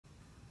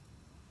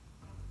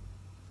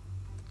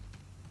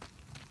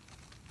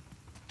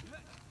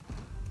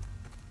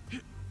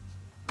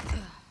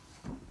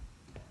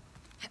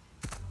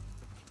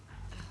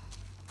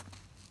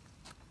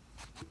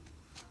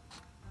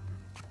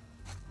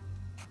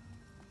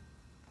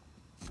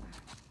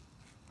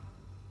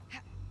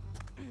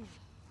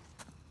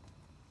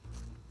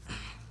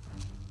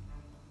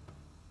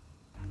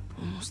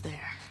Almost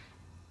there.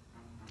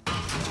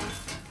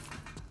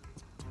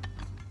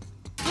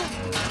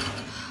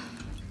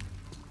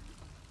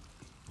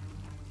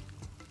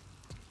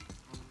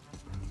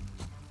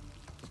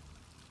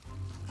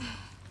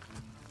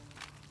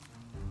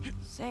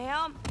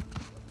 Sam?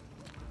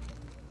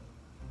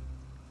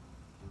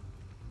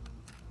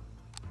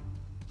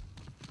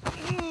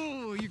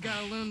 Ooh, you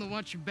gotta learn to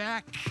watch your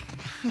back.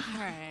 All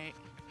right.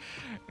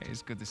 Hey,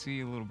 it's good to see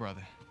you, little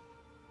brother.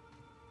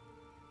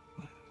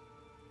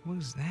 What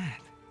is that?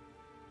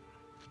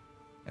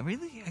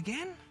 Really?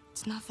 Again?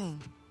 It's nothing.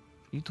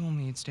 You told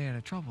me you'd stay out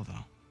of trouble,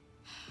 though.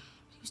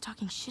 He was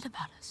talking shit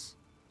about us.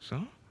 So?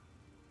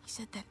 He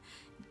said that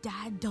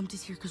Dad dumped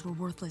us here because we're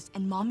worthless,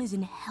 and Mom is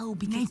in hell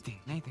because...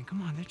 Nathan,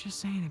 come on. They're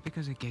just saying it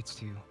because it gets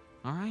to you,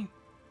 all right?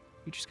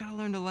 You just gotta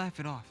learn to laugh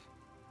it off.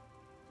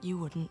 You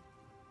wouldn't.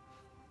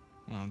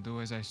 Well, do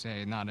as I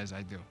say, not as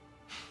I do.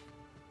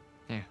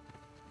 Here.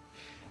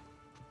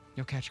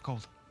 You'll catch a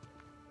cold.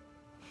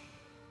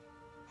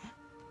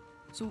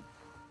 So,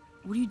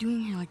 what are you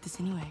doing here like this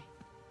anyway?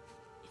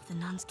 If the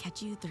nuns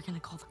catch you, they're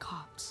gonna call the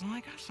cops. Well, I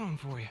got something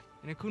for you,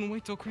 and it couldn't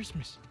wait till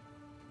Christmas.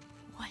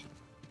 What?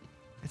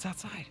 It's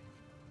outside.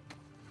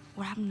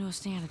 What happened to us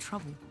staying out of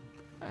trouble?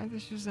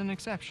 This is an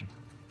exception.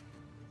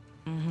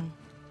 Mm-hmm.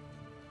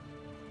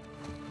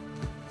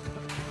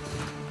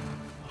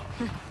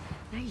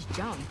 Nice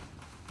jump.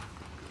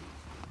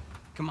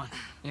 Come on.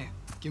 Yeah,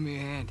 give me a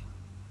hand.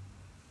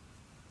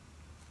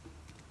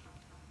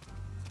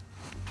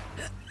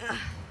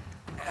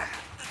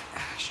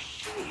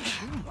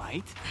 Sheesh, you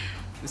might.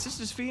 The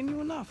sister's feeding you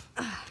enough.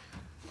 The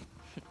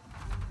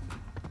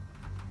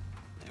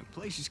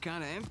place is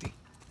kind of empty.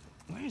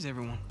 Where's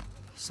everyone?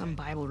 Some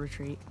Bible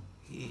retreat.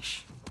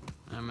 Yeesh.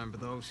 I remember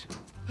those.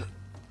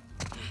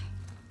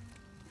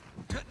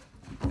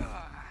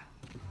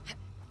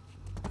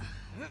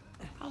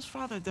 How's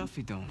Father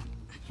Duffy doing?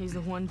 He's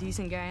the one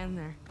decent guy in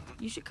there.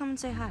 You should come and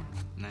say hi.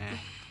 Nah,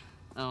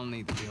 I don't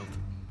need the guilt.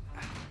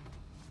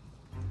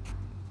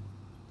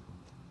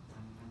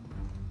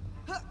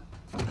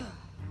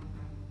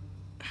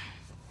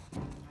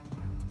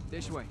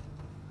 This way.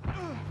 We're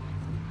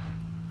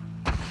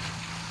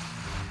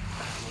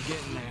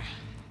getting there.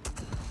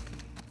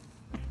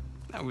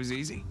 That was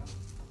easy.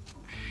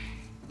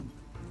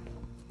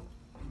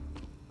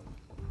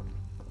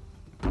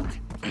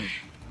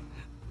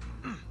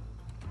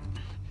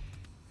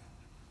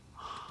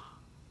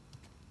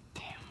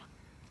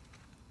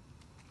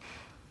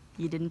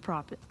 You didn't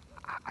prop it.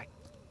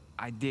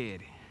 I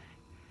did.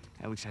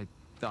 At least I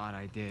thought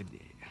I did.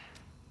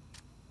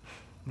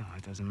 No,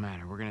 it doesn't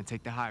matter. We're gonna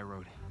take the high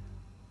road.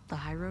 The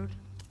high road?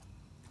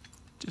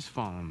 Just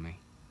follow me.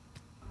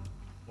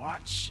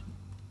 Watch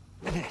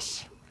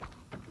this.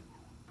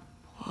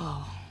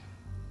 Whoa.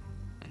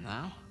 And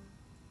now,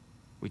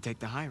 we take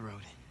the high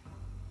road.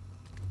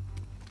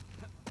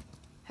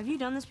 Have you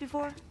done this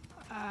before?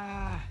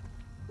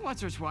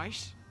 Once or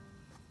twice.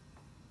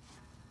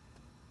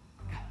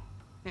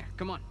 Here,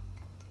 come on.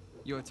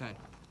 Your turn.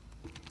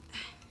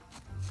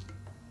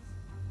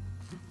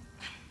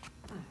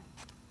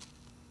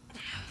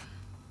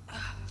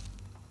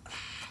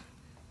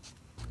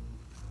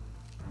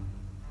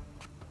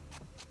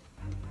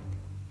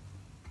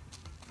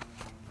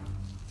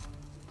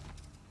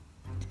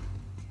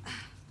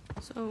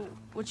 So,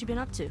 what you been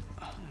up to?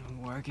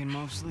 Working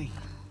mostly.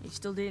 You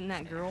still dating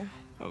that girl?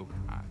 Oh,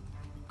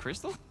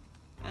 Crystal?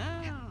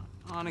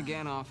 On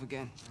again, off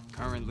again.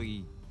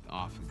 Currently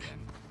off again.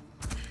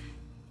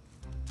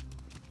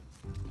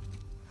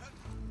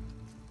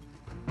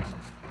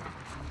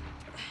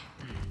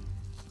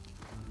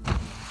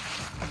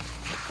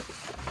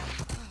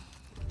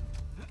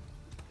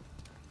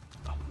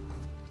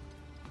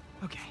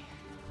 Okay.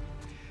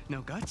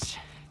 No guts.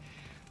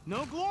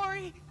 No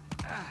glory.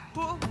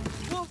 Whoa,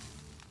 whoa.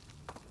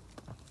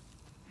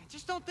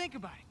 Just don't think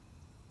about it.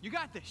 You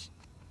got this.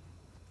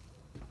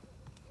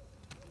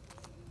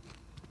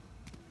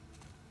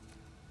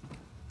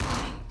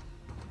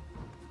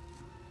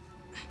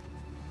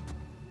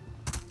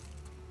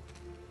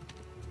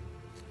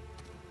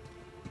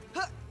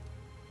 I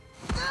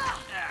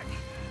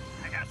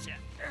gotcha.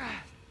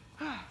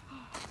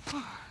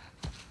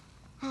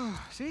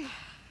 See?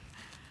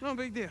 No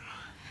big deal.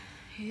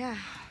 Yeah.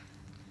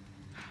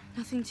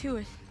 Nothing to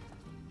it.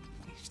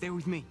 Stay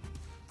with me.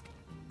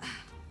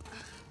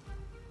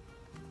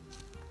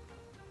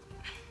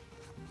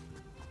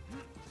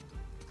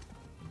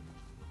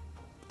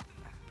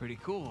 Pretty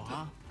cool,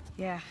 huh?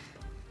 Yeah,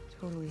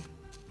 totally.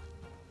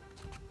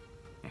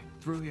 Yeah,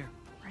 through here.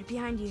 Right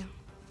behind you.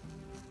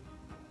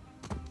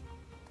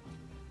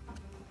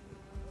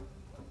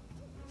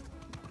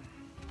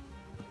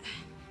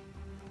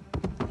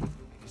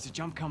 There's a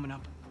jump coming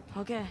up.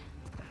 Okay.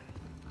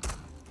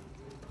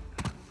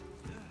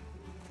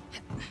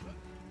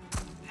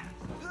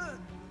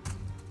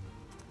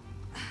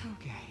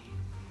 Okay.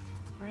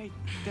 Right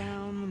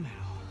down the middle.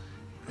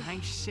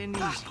 Nice and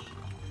easy.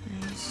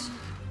 Nice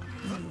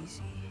and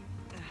easy.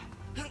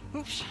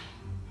 Oops.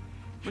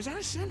 Was that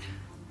a sin?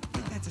 I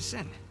think that's a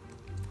sin.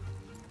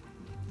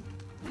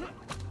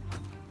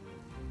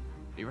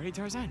 You ready,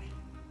 Tarzan?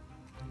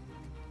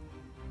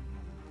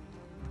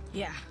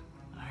 Yeah.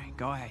 All right,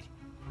 go ahead.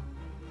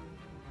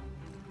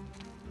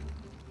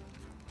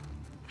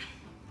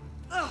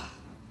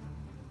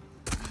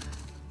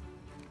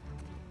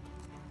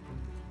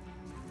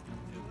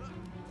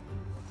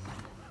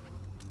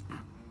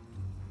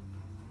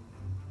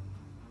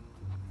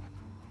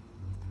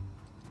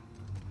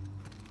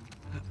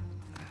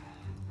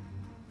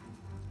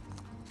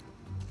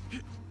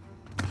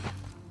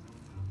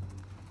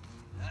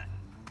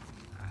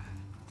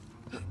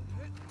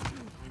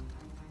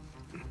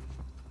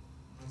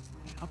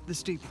 Up the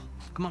steeple.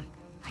 Come on.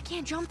 I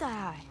can't jump that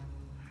high.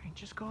 All right,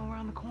 just go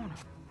around the corner.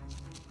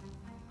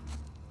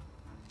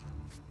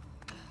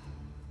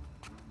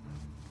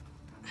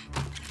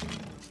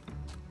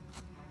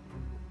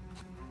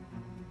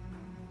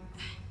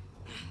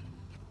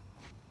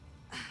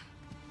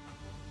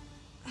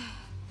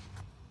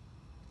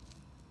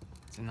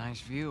 It's a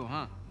nice view,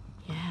 huh?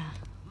 Yeah.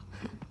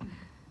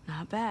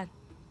 Not bad.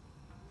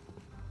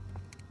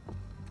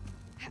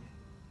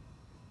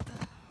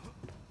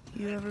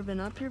 You ever been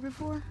up here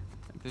before?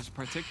 Like this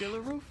particular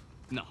roof?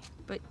 No.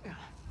 But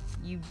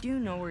you do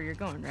know where you're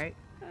going, right?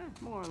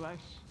 More or less.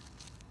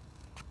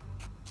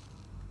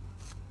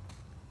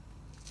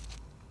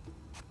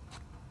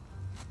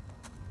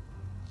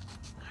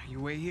 You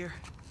wait here,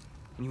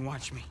 and you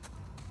watch me.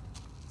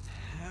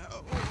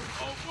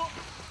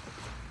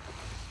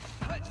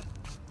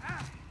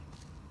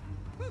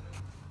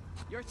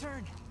 Your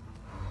turn.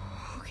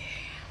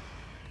 Okay.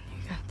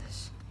 You got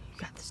this.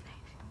 You got this, Nate.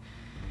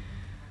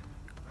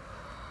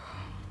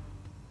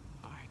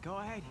 All right, go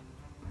ahead.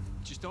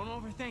 Just don't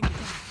overthink it.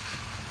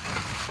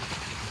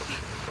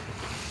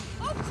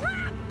 Oh,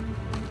 crap!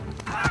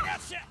 I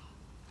gotcha!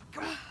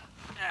 Come on.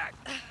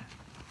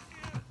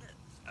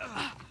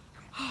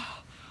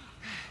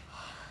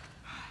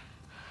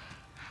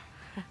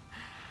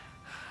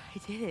 I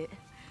did it.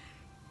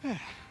 Of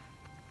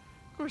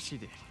course you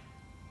did.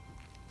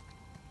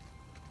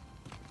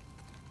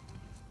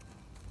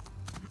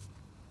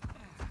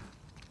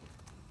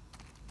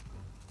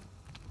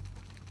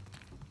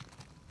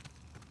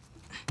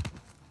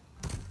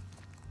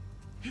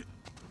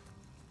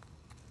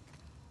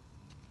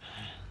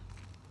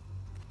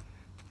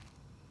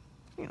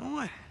 You know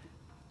what?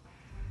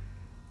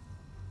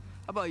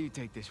 How about you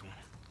take this one?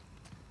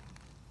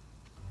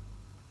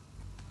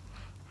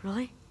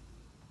 Really?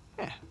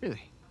 Yeah,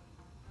 really.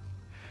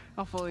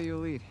 I'll follow your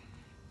lead.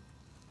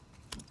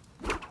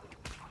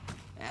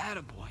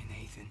 Attaboy,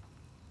 Nathan.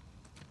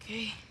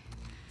 Okay.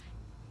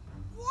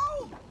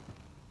 Whoa!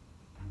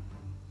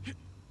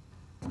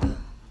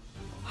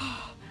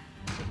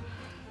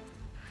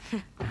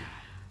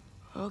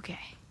 Okay.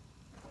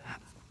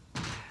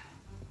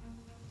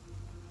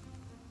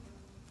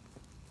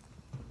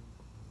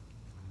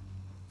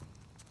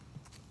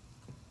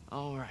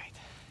 All right.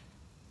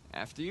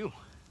 After you.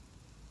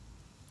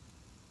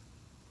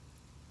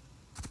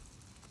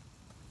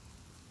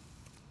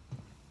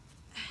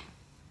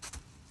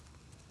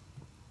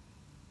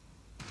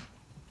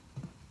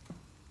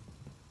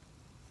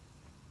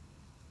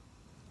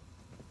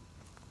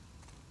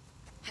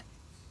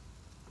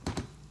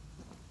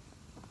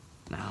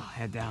 Now,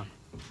 head down.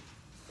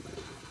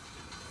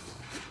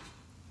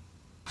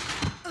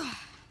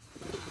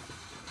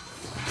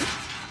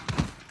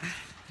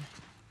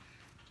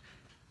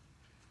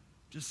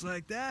 Just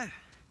like that,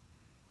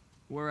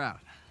 we're out.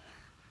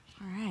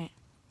 All right.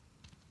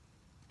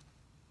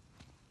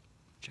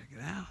 Check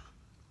it out.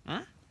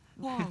 Huh?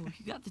 Whoa,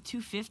 you got the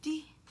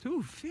 250?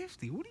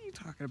 250? What are you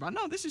talking about?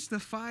 No, this is the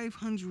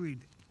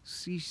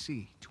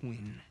 500cc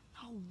twin.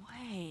 No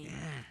way.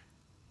 Yeah.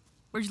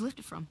 Where'd you lift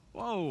it from?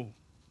 Whoa.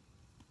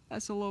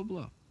 That's a low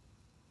blow.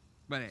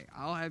 But hey,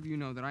 I'll have you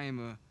know that I am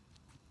a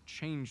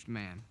changed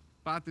man.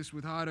 Bought this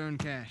with hard-earned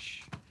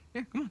cash.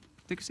 Yeah, come on,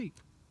 take a seat.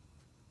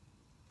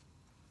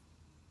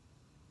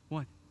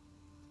 What?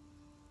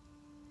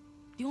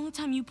 The only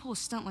time you pull a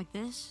stunt like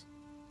this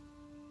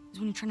is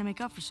when you're trying to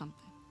make up for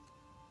something.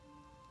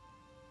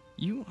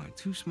 You are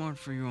too smart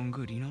for your own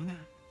good, you know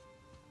that?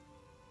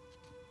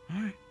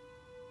 All right.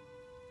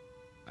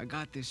 I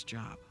got this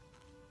job.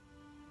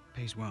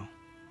 Pays well.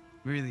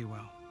 Really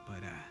well,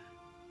 but, I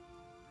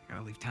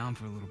gotta leave town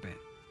for a little bit.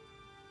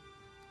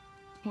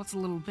 What's a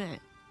little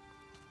bit?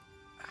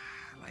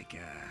 Like,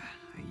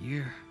 a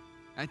year.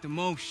 At the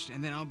most,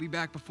 and then I'll be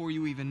back before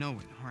you even know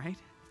it, all right?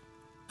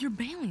 You're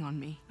bailing on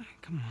me.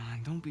 Come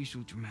on, don't be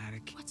so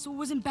dramatic. What, so it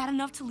wasn't bad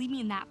enough to leave me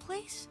in that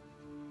place?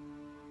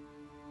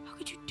 How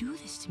could you do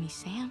this to me,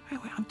 Sam? Wait,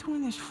 I'm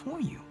doing this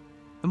for you.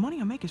 The money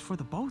I make is for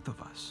the both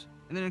of us.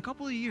 And then in a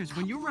couple of years,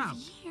 when you're out...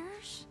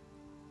 Years?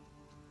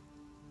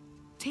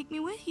 Take me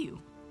with you.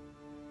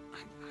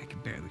 I can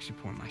barely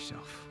support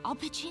myself. I'll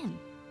pitch in.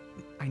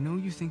 I know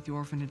you think the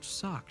orphanage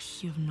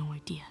sucks. You have no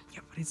idea. Yeah,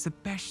 but it's the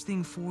best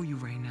thing for you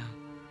right now.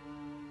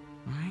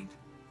 All right?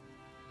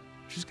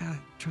 Just gotta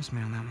trust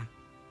me on that one.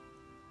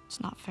 It's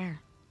not fair.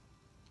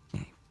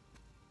 Hey,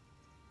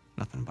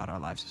 nothing about our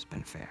lives has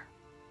been fair.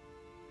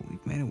 But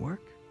we've made it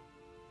work,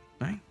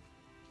 right?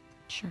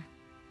 Sure.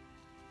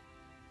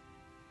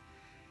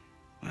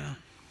 Well,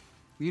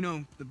 you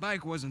know, the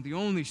bike wasn't the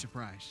only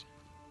surprise.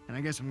 And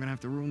I guess I'm gonna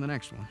have to ruin the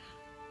next one.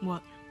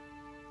 What?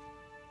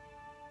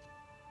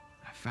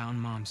 I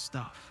found Mom's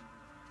stuff.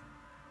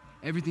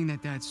 Everything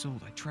that Dad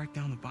sold, I tracked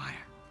down the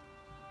buyer.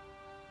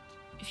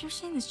 If you're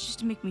saying this just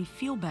to make me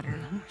feel better...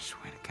 I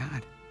swear to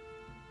God.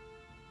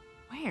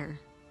 Where?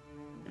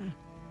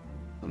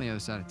 On the other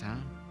side of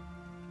town.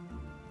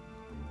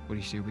 What do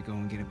you say we go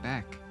and get it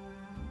back?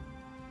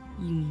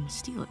 You mean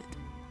steal it?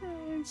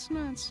 It's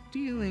not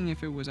stealing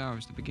if it was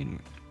ours to begin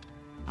with.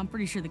 I'm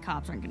pretty sure the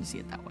cops aren't gonna see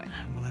it that way.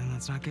 Well, then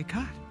let's not get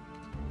caught.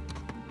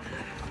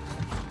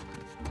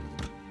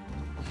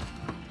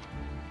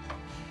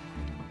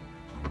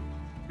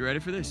 You ready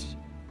for this?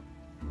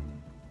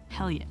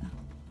 Hell yeah.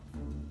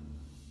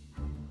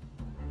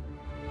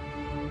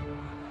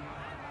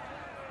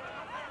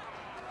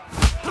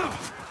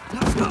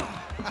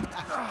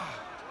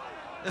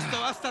 Esto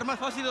va a estar más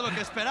fácil de lo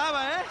que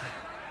esperaba, ¿eh?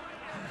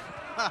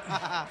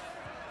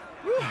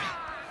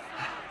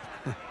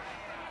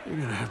 You're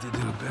gonna have to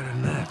do better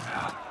than that,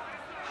 pal.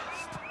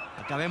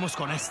 Acabemos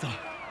con esto.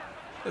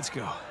 Let's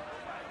go.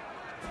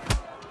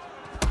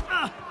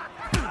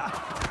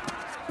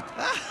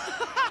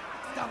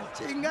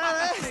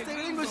 Chingada, este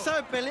gringo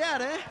sabe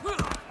pelear, ¿eh?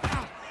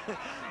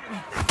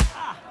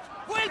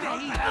 ¡Vuelve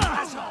ahí!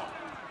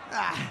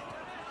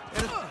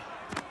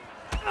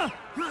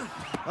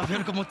 A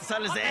ver cómo te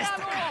sales de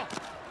esta.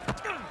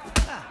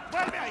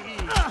 ¡Vuelve ahí!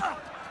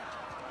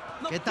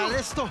 ¿Qué tal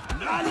esto?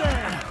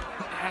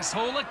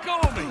 Asshole, let go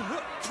of me!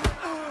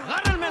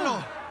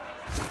 ¡Agárrenmelo!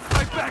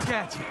 Right back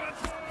at you!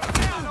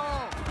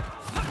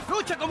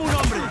 ¡Lucha como un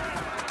hombre!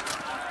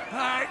 All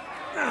right.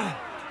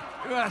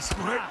 You asked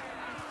for it.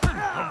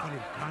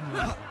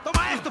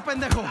 ¡Toma esto,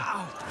 pendejo!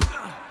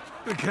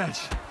 Good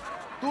catch.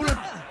 Tú le...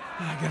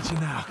 I got you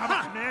now.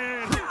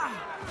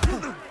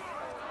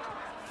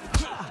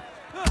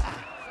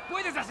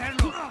 ¡Puedes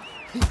hacerlo!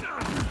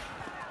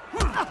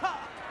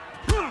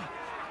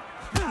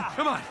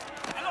 Come on.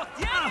 ¡Lo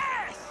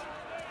tienes!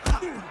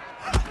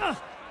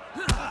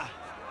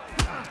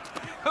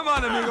 Come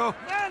on, amigo.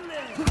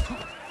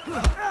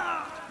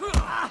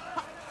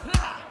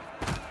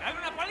 ¡Dale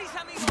una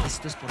paliza, amigo!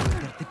 Esto es por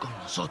meterte con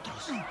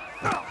nosotros. ¡Sí,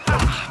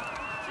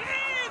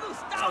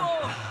 Gustavo!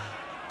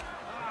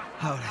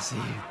 Ahora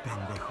sí,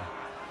 pendejo.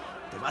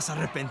 Te vas a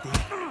arrepentir.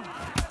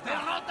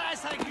 ¡Derrota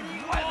esa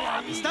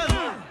amistad!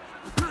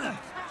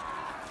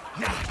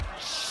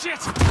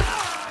 Shit!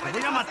 ¡Me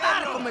voy a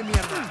matar, come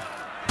mierda!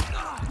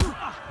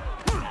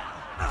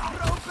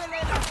 ¡Rómpele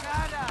la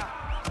cara!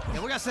 ¡Te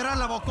voy a cerrar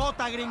la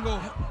bocota, gringo!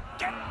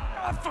 Get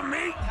off of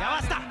me! ¡Ya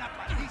basta!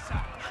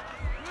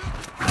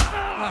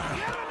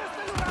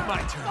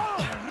 My turn.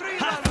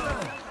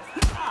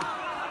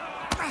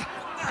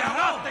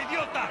 ¡Agarrate,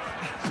 idiota!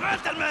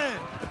 ¡Suéltame!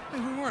 Hey,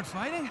 we weren't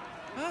fighting.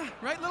 Huh?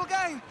 Right, little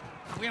guy?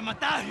 ¡Te voy a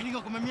matar,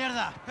 gringo, come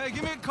mierda! Hey,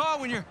 give me a call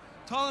when you're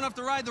tall enough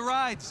to ride the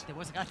rides. ¡Te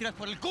voy a sacar tiras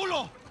por el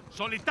culo!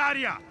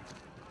 ¡Solitaria!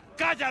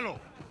 ¡Cállalo!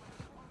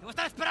 ¡Te voy a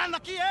estar esperando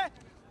aquí, eh!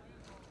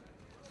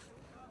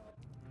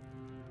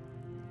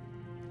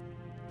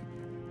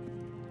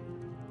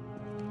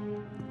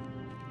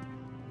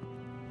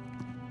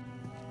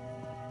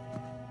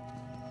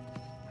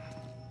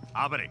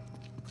 Abre.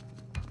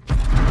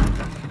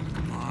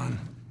 Come on.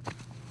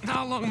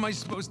 How long am I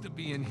supposed to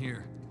be in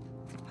here?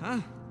 Huh?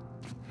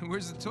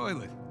 Where's the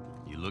toilet?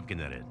 You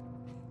looking at it?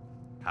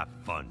 Have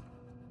fun.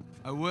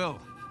 I will.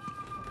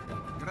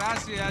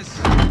 Gracias.